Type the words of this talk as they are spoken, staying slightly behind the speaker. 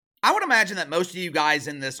I would imagine that most of you guys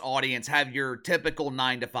in this audience have your typical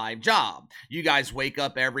 9 to 5 job. You guys wake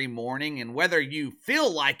up every morning, and whether you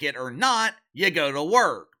feel like it or not, you go to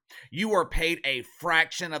work. You are paid a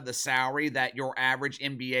fraction of the salary that your average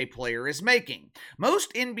NBA player is making.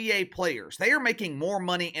 Most NBA players, they are making more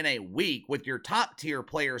money in a week, with your top tier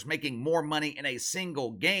players making more money in a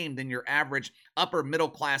single game than your average upper middle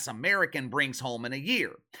class American brings home in a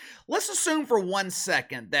year. Let's assume for 1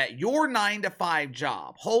 second that your 9 to 5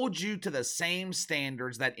 job holds you to the same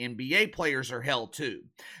standards that NBA players are held to.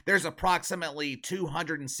 There's approximately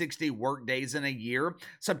 260 work days in a year.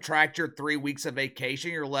 Subtract your 3 weeks of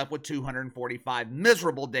vacation, you're left with 245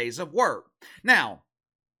 miserable days of work. Now,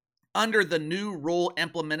 under the new rule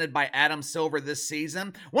implemented by Adam Silver this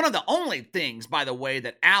season, one of the only things, by the way,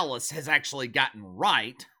 that Alice has actually gotten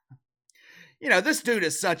right. This dude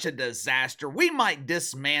is such a disaster. We might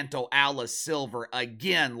dismantle Alice Silver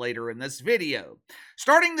again later in this video.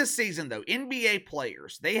 Starting this season, though, NBA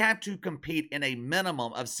players, they have to compete in a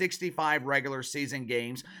minimum of 65 regular season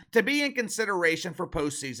games to be in consideration for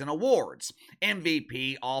postseason awards.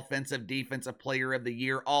 MVP, Offensive Defensive Player of the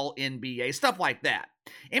Year, All-NBA, stuff like that.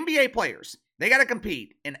 NBA players, they got to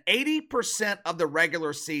compete in 80% of the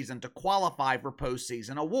regular season to qualify for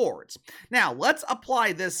postseason awards. Now, let's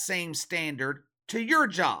apply this same standard to your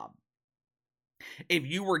job. If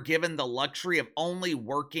you were given the luxury of only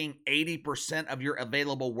working 80% of your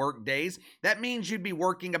available work days, that means you'd be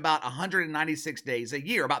working about 196 days a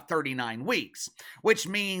year, about 39 weeks, which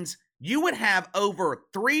means you would have over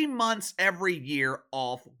 3 months every year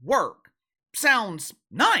off work. Sounds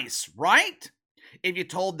nice, right? If you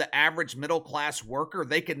told the average middle-class worker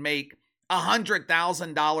they could make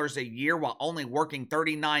 $100,000 a year while only working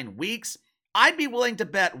 39 weeks, I'd be willing to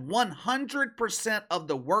bet 100% of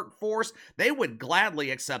the workforce they would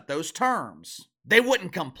gladly accept those terms. They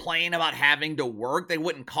wouldn't complain about having to work. They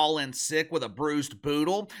wouldn't call in sick with a bruised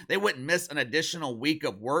boodle. They wouldn't miss an additional week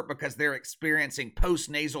of work because they're experiencing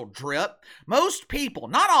postnasal drip. Most people,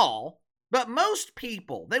 not all, but most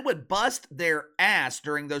people, they would bust their ass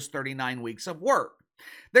during those 39 weeks of work.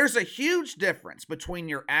 There's a huge difference between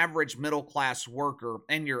your average middle-class worker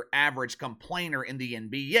and your average complainer in the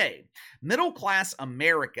NBA. Middle-class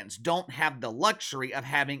Americans don't have the luxury of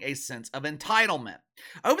having a sense of entitlement.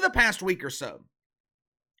 Over the past week or so,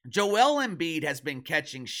 Joel Embiid has been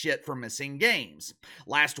catching shit for missing games.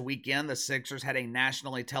 Last weekend, the Sixers had a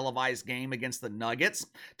nationally televised game against the Nuggets.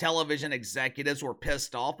 Television executives were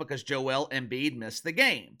pissed off because Joel Embiid missed the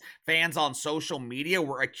game. Fans on social media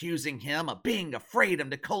were accusing him of being afraid of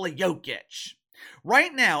Nikola Jokic.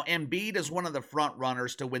 Right now, Embiid is one of the front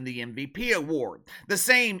runners to win the MVP award. The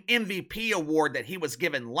same MVP award that he was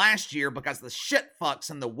given last year because the shitfucks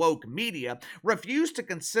in the woke media refused to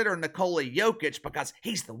consider Nikola Jokic because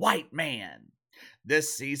he's the white man.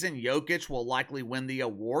 This season, Jokic will likely win the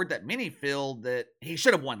award that many feel that he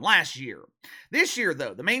should have won last year. This year,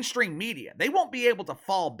 though, the mainstream media, they won't be able to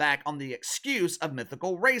fall back on the excuse of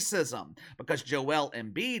mythical racism because Joel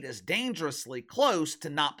Embiid is dangerously close to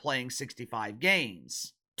not playing 65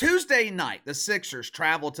 games. Tuesday night, the Sixers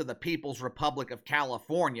traveled to the People's Republic of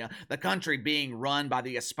California, the country being run by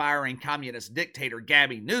the aspiring communist dictator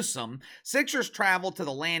Gabby Newsom. Sixers traveled to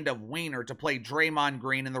the land of Wiener to play Draymond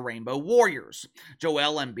Green and the Rainbow Warriors.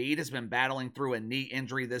 Joel Embiid has been battling through a knee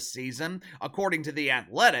injury this season. According to The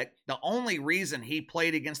Athletic, the only reason he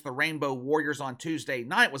played against the Rainbow Warriors on Tuesday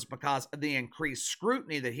night was because of the increased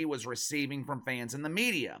scrutiny that he was receiving from fans and the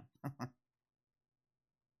media.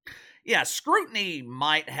 Yeah, scrutiny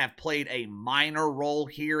might have played a minor role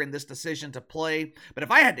here in this decision to play, but if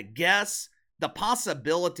I had to guess, the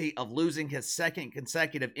possibility of losing his second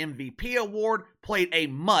consecutive MVP award played a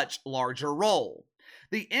much larger role.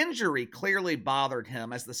 The injury clearly bothered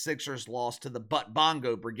him as the Sixers lost to the Butt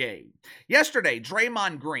Bongo Brigade. Yesterday,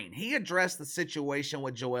 Draymond Green, he addressed the situation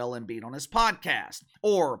with Joel Embiid on his podcast,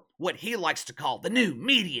 or what he likes to call the new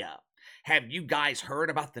media. Have you guys heard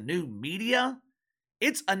about the new media?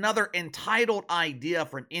 It's another entitled idea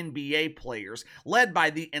from NBA players led by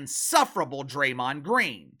the insufferable Draymond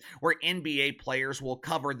Green, where NBA players will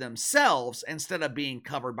cover themselves instead of being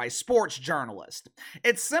covered by sports journalists.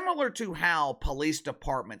 It's similar to how police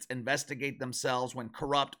departments investigate themselves when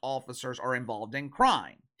corrupt officers are involved in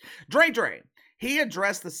crime. Dre, he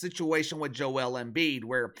addressed the situation with Joel Embiid,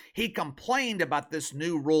 where he complained about this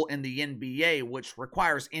new rule in the NBA, which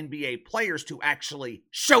requires NBA players to actually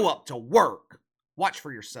show up to work. Watch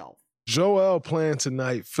for yourself. Joel playing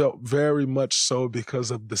tonight felt very much so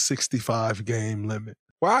because of the 65 game limit.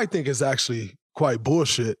 Well, I think it's actually quite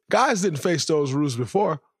bullshit. Guys didn't face those rules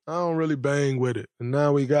before. I don't really bang with it. And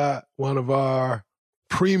now we got one of our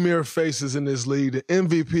premier faces in this league, the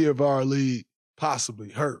MVP of our league, possibly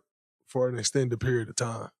hurt for an extended period of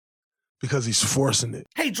time because he's forcing it.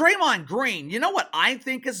 Hey, Draymond Green, you know what I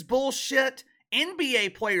think is bullshit?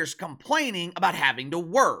 NBA players complaining about having to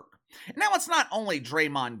work. Now, it's not only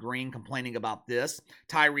Draymond Green complaining about this.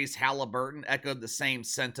 Tyrese Halliburton echoed the same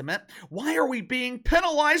sentiment. Why are we being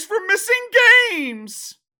penalized for missing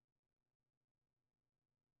games?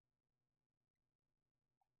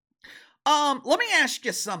 Let me ask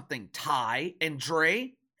you something, Ty and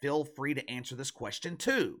Dre. Feel free to answer this question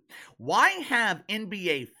too. Why have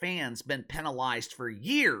NBA fans been penalized for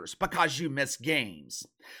years because you miss games?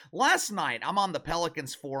 Last night, I'm on the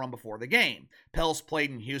Pelicans forum before the game. Pels played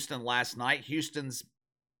in Houston last night. Houston's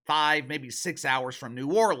 5, maybe 6 hours from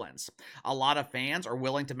New Orleans. A lot of fans are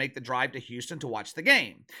willing to make the drive to Houston to watch the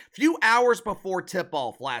game. Few hours before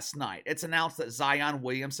tip-off last night, it's announced that Zion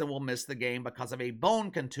Williamson will miss the game because of a bone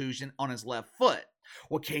contusion on his left foot.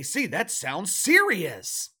 Well, KC, that sounds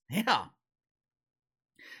serious.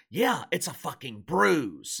 Yeah, it's a fucking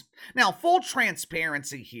bruise. Now, full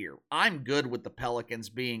transparency here. I'm good with the Pelicans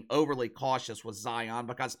being overly cautious with Zion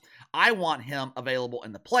because I want him available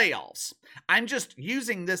in the playoffs. I'm just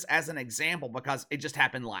using this as an example because it just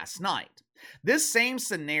happened last night. This same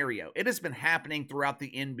scenario, it has been happening throughout the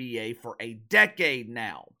NBA for a decade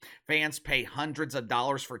now. Fans pay hundreds of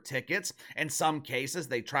dollars for tickets. In some cases,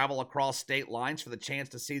 they travel across state lines for the chance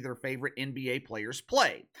to see their favorite NBA players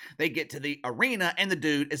play. They get to the arena and the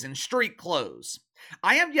dude is in street clothes.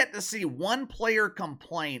 I have yet to see one player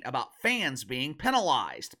complain about fans being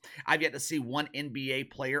penalized. I've yet to see one NBA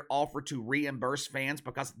player offer to reimburse fans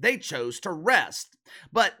because they chose to rest.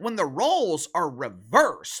 But when the roles are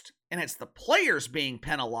reversed, and it's the players being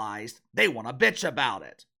penalized, they want to bitch about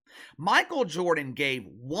it. Michael Jordan gave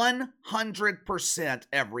 100%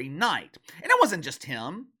 every night. And it wasn't just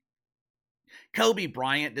him. Kobe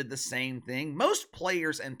Bryant did the same thing. Most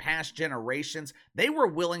players in past generations, they were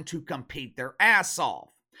willing to compete their ass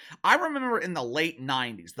off. I remember in the late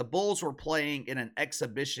 90s, the Bulls were playing in an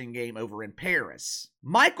exhibition game over in Paris.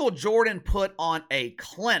 Michael Jordan put on a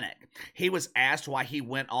clinic. He was asked why he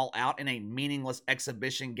went all out in a meaningless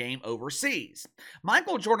exhibition game overseas.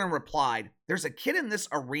 Michael Jordan replied, "There's a kid in this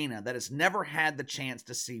arena that has never had the chance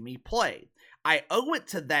to see me play. I owe it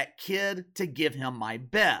to that kid to give him my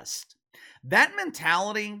best." That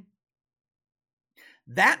mentality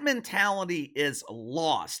is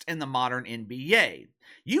lost in the modern NBA.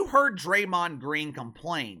 You heard Draymond Green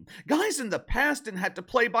complain. Guys in the past didn't have to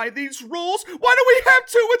play by these rules. Why do we have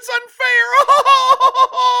to? It's unfair.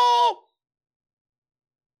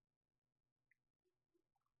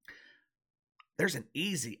 There's an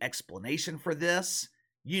easy explanation for this.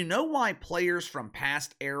 You know why players from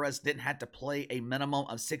past eras didn't have to play a minimum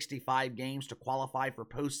of 65 games to qualify for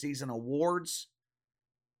postseason awards?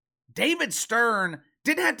 David Stern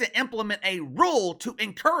didn't have to implement a rule to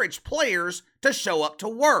encourage players to show up to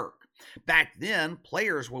work. Back then,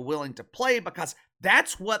 players were willing to play because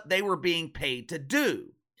that's what they were being paid to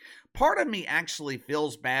do. Part of me actually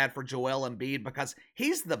feels bad for Joel Embiid because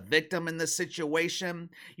he's the victim in this situation.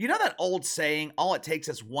 You know that old saying, all it takes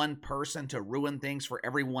is one person to ruin things for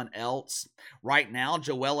everyone else? Right now,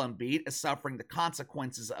 Joel Embiid is suffering the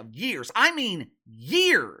consequences of years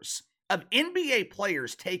of NBA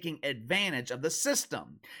players taking advantage of the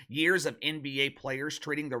system. Years of NBA players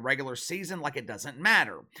treating the regular season like it doesn't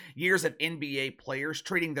matter. Years of NBA players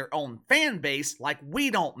treating their own fan base like we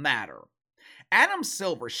don't matter. Adam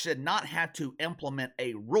Silver should not have to implement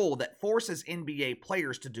a rule that forces NBA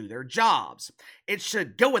players to do their jobs. It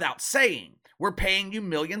should go without saying. We're paying you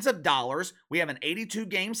millions of dollars. We have an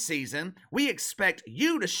 82-game season. We expect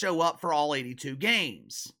you to show up for all 82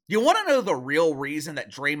 games. You want to know the real reason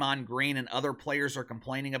that Draymond Green and other players are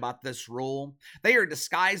complaining about this rule? They are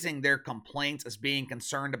disguising their complaints as being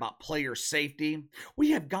concerned about player safety.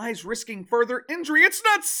 We have guys risking further injury. It's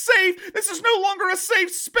not safe. This is no longer a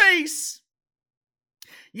safe space.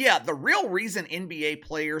 Yeah, the real reason NBA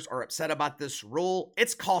players are upset about this rule,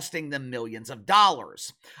 it's costing them millions of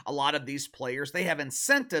dollars. A lot of these players, they have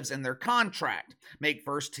incentives in their contract. Make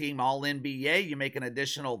first team All-NBA, you make an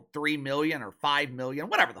additional $3 million or $5 million,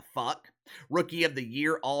 whatever the fuck. Rookie of the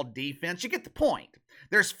year, all defense, you get the point.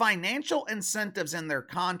 There's financial incentives in their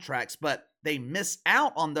contracts, but they miss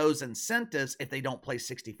out on those incentives if they don't play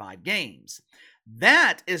 65 games.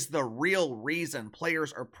 That is the real reason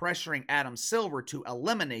players are pressuring Adam Silver to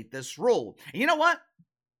eliminate this rule. And you know what?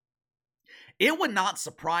 It would not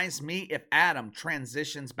surprise me if Adam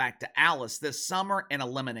transitions back to Alice this summer and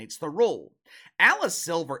eliminates the rule. Alice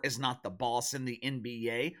Silver is not the boss in the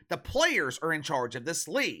NBA. The players are in charge of this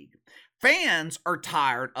league. Fans are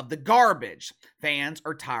tired of the garbage. Fans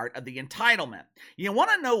are tired of the entitlement. You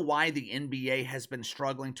want to know why the NBA has been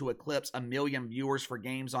struggling to eclipse 1 million viewers for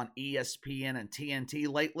games on ESPN and TNT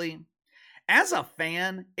lately? As a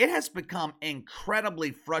fan, it has become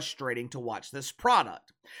incredibly frustrating to watch this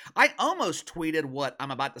product. I almost tweeted what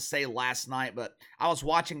I'm about to say last night, but I was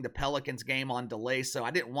watching the Pelicans game on delay, so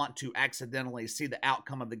I didn't want to accidentally see the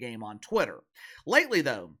outcome of the game on Twitter. Lately,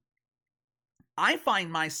 though, I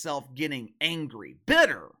find myself getting angry,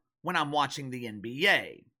 bitter, when I'm watching the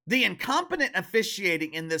NBA. The incompetent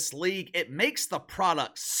officiating in this league, it makes the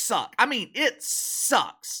product suck. I mean, it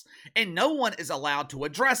sucks. And no one is allowed to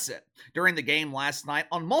address it. During the game last night,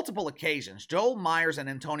 on multiple occasions, Joel Myers and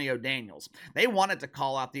Antonio Daniels, they wanted to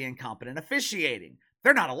call out the incompetent officiating.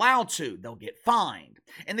 They're not allowed to. They'll get fined.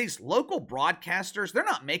 And these local broadcasters, they're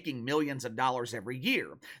not making millions of dollars every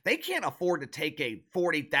year. They can't afford to take a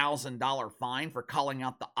 $40,000 fine for calling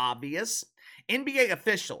out the obvious. NBA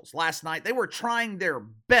officials last night, they were trying their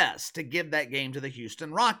best to give that game to the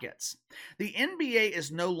Houston Rockets. The NBA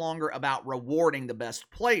is no longer about rewarding the best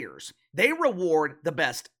players. They reward the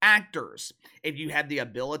best actors. If you have the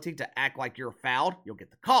ability to act like you're fouled, you'll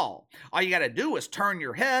get the call. All you got to do is turn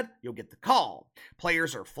your head, you'll get the call.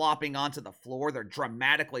 Players are flopping onto the floor. They're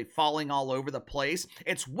dramatically falling all over the place.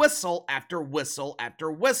 It's whistle after whistle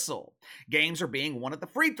after whistle. Games are being won at the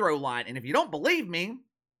free throw line. And if you don't believe me,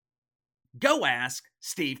 go ask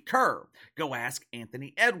Steve Kerr. Go ask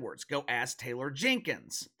Anthony Edwards. Go ask Taylor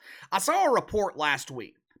Jenkins. I saw a report last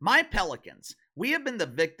week. My Pelicans, we have been the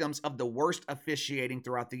victims of the worst officiating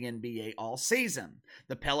throughout the NBA all season.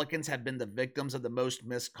 The Pelicans have been the victims of the most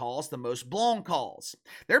missed calls, the most blown calls.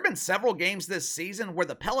 There have been several games this season where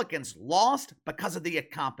the Pelicans lost because of the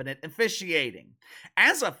incompetent officiating.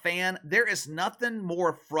 As a fan, there is nothing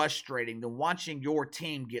more frustrating than watching your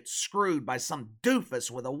team get screwed by some doofus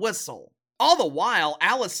with a whistle. All the while,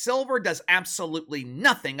 Alice Silver does absolutely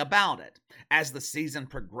nothing about it. As the season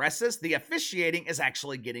progresses, the officiating is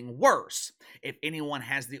actually getting worse. If anyone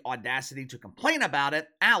has the audacity to complain about it,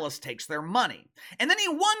 Alice takes their money. And then he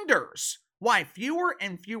wonders why fewer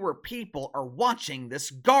and fewer people are watching this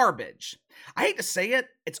garbage. I hate to say it,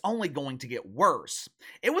 it's only going to get worse.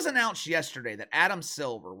 It was announced yesterday that Adam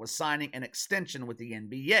Silver was signing an extension with the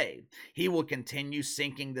NBA. He will continue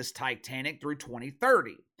sinking this Titanic through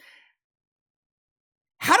 2030.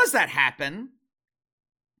 How does that happen?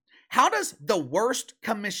 How does the worst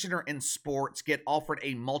commissioner in sports get offered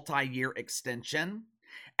a multi-year extension?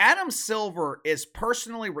 Adam Silver is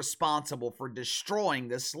personally responsible for destroying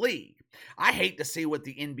this league. I hate to see what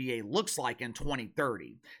the NBA looks like in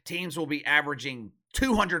 2030. Teams will be averaging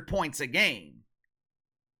 200 points a game.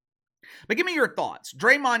 But give me your thoughts.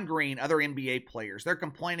 Draymond Green, other NBA players, they're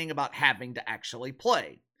complaining about having to actually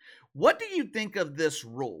play. What do you think of this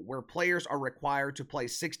rule where players are required to play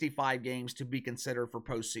 65 games to be considered for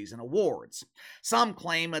postseason awards? Some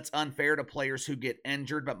claim it's unfair to players who get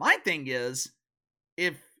injured, but my thing is,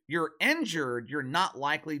 if you're injured, you're not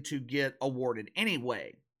likely to get awarded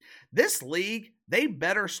anyway. This league, they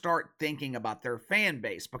better start thinking about their fan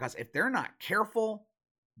base because if they're not careful,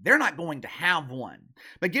 they're not going to have one.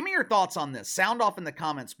 But give me your thoughts on this. Sound off in the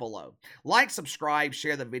comments below. Like, subscribe,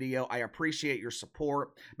 share the video. I appreciate your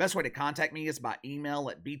support. Best way to contact me is by email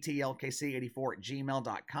at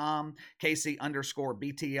btlkc84@gmail.com,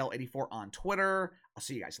 KC_BTL84 on Twitter. I'll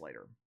see you guys later.